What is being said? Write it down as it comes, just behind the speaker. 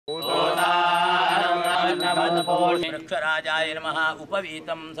वृक्षराजाय नमः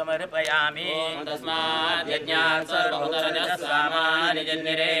उपवीतं समर्पयामि तस्मात् यज्ञात् सर्वभूतरजस्सामानि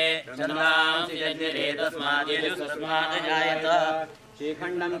जन्यरे चन्द्रांसि जन्यरे तस्मात् यजुस्तस्मात् जायत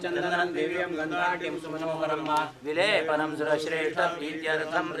श्रीखण्डं चन्दनं दिव्यं गन्धाढ्यं सुमनोहरं विलेपनं सुरश्रेष्ठम्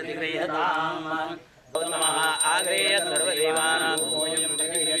इत्यर्थं प्रतिगृह्यताम्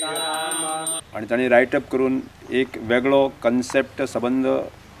आणि ताणें रायटअप करून एक वेगळो कन्सेप्ट संबंध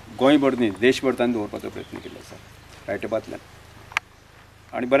गोंयभर न्ही देशभर ताणें दवरपाचो प्रयत्न केल्लो आसा रायटअपांतल्यान.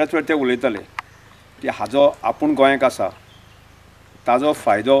 आनी बऱ्याच वेळ ते उलयताले की हाजो आपूण गोंयाक आसा ताजो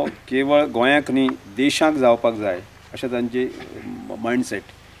फायदो केवळ गोंयाक न्ही देशाक जावपाक जाय अशें तांची मायंडसेट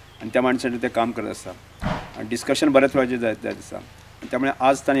आनी त्या मायंडसेटान ते काम करत आसता आनी डिस्कशन बऱ्याच वेळाचेर जायत आसा. त्यामुळे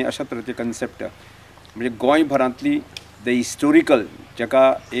आज ताणें अशा तरेचे कन्सेप्ट म्हणजे गोंयभरांतली द हिस्टोरिकल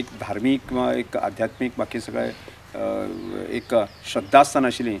जाका एक धार्मीक किंवा एक आध्यात्मीक बाकी सगळे एक श्रद्धास्थान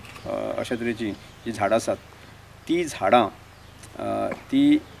आशिल्लीं अशा तरेची जी झाडां आसात ती झाडां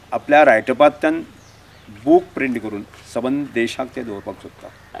ती आपल्या रायटअपांतल्यान बूक प्रिंट करून सबंद देशाक ते दवरपाक सोदता.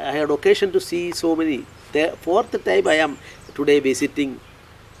 I had occasion to see so many. Fourth time I am today visiting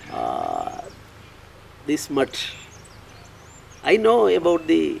this mutt. I know about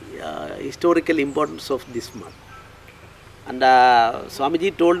the historical importance of this mud, and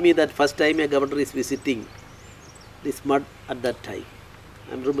Swamiji told me that first time a governor is visiting this mud at that time.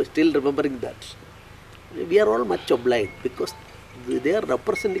 I am still remembering that. We are all much obliged because they are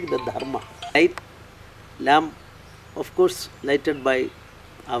representing the dharma. Light lamp, of course, lighted by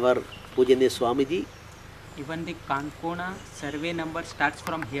our Pujaniya Swamiji. Even the Konkani survey number starts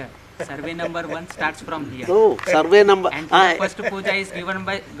from here. Survey number 1 starts from here. Oh, survey number. And the first puja is given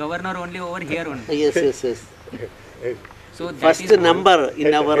by governor only over here only. Yes, yes, yes. So that first is number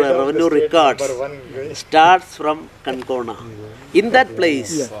in our revenue records starts from Konkani. In that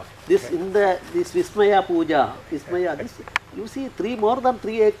place, this Vismaya puja, this you see more than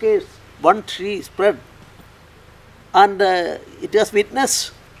 3 acres, one tree spread, and it has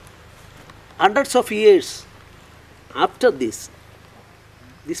witnessed hundreds of years after this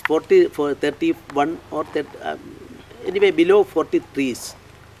 31 or 30, anyway below 40 trees.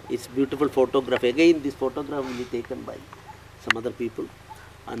 It's beautiful photograph. Again, this photograph will be taken by some other people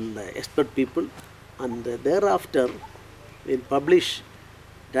and expert people, and thereafter we'll publish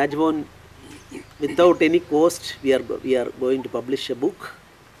Rajbhavan without any cost. We are going to publish a book,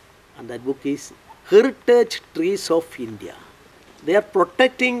 and that book is Heritage Trees of India. They are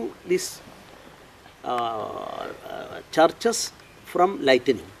protecting these churches from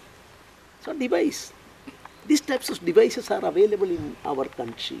lightning. So these types of devices are available in our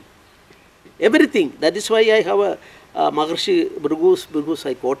country. Everything. That is why I have a Maharshi Bhrigus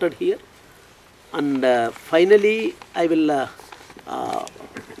I quoted here. And finally, I will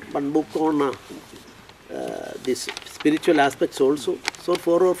one book on this spiritual aspects also. So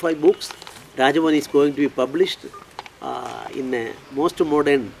 4 or 5 books. Rajbhavan is going to be published in a most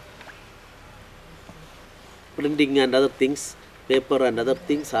modern printing and other things, paper and other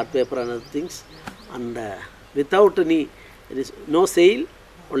things, art paper and other things, and without any, there is no sale,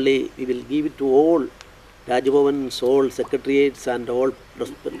 only we will give it to all Rajbhavan's, all secretariats and all,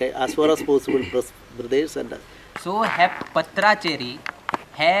 as far as possible, brothers and So हे पत्राचेरी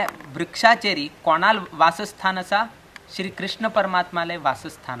हे वृक्षाचेरी कोणाल वासस्थान असा श्री कृष्ण परमात्माले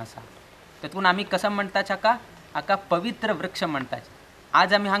वासस्थान असा. तेतून आम्ही कसं म्हणता चाका आका पवित्र वृक्ष म्हणतात.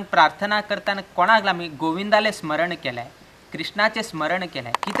 आज आम्ही हांग प्रार्थना करताना कोणाक आम्ही गोविंदाले स्मरण केलंय, कृष्णाचे स्मरण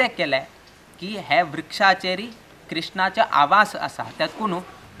केलंय. कित्याक केलंय की हे वृक्षाचेरी कृष्णाचा आवास असा. त्यातून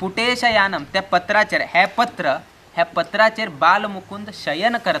पुटेशयानम त्या पत्राचेर हे पत्राचेर बालमुकुंद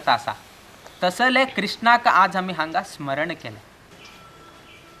शयन करता असा. तसले कृष्णाक आज आम्ही हांगा स्मरण केलंय.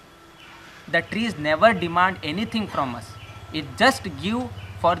 The trees never demand anything from us. It just give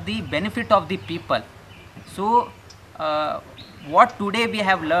for the benefit of the people. So what today we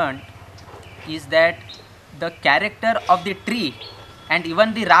have learned is that the character of the tree and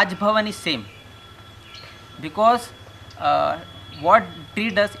even the Rajbhavan is same, because what tree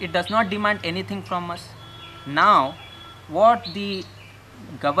does, it does not demand anything from us. Now what the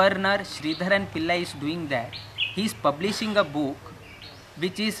governor Shreedharan Pillai is doing, that he is publishing a book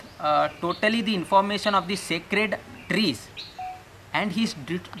which is totally the information of the sacred trees, and he is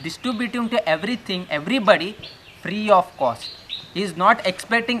distributing to everybody free of cost. He is not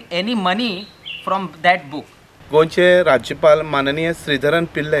expecting any money from that book. गोंयचे राज्यपाल माननीय श्रीधरन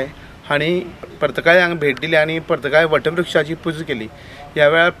पिल्ले हांणी पर्तकाळ हांगा भेट दिली आनी पर्तकाळ वटवृक्षाची पुजा केली. ह्या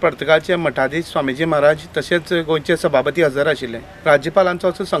वेळार पर्तकाळचे मठाधीश स्वामीजी महाराज तशेंच गोंयचे सभापती हजर आशिल्ले. राज्यपालांचो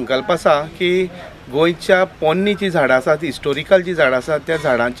असो संकल्प आसा की गोंयच्या पोन्नी जी झाडां आसात, हिस्टोरिकल जी झाडां आसात, त्या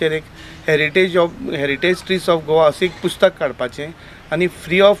झाडांचेर एक हेरिटेज ट्रीज ऑफ गोवा असें एक पुस्तक काडपाचें आनी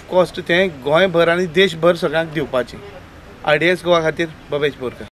फ्री ऑफ कॉस्ट तें गोंयभर आनी देशभर सगळ्यांक दिवपाचें. RDX गोवा खातीर भवेश बोरकर.